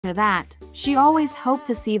After that, she always hoped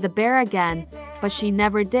to see the bear again, but she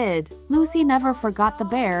never did. Lucy never forgot the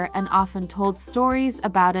bear and often told stories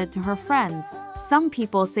about it to her friends. Some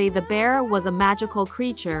people say the bear was a magical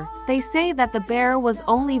creature. They say that the bear was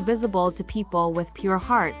only visible to people with pure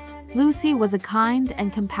hearts. Lucy was a kind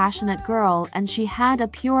and compassionate girl, and she had a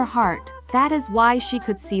pure heart. That is why she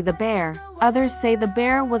could see the bear. Others say the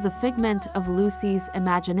bear was a figment of Lucy's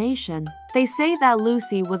imagination. They say that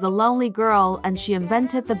Lucy was a lonely girl and she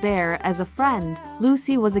invented the bear as a friend.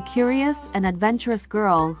 Lucy was a curious and adventurous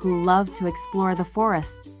girl who loved to explore the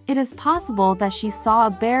forest. It is possible that she saw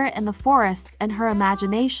a bear in the forest and her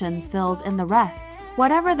imagination filled in the rest.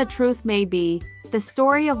 Whatever the truth may be, the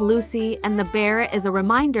story of Lucy and the bear is a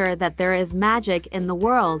reminder that there is magic in the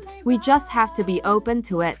world. We just have to be open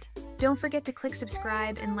to it. Don't forget to click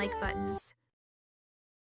subscribe and like buttons.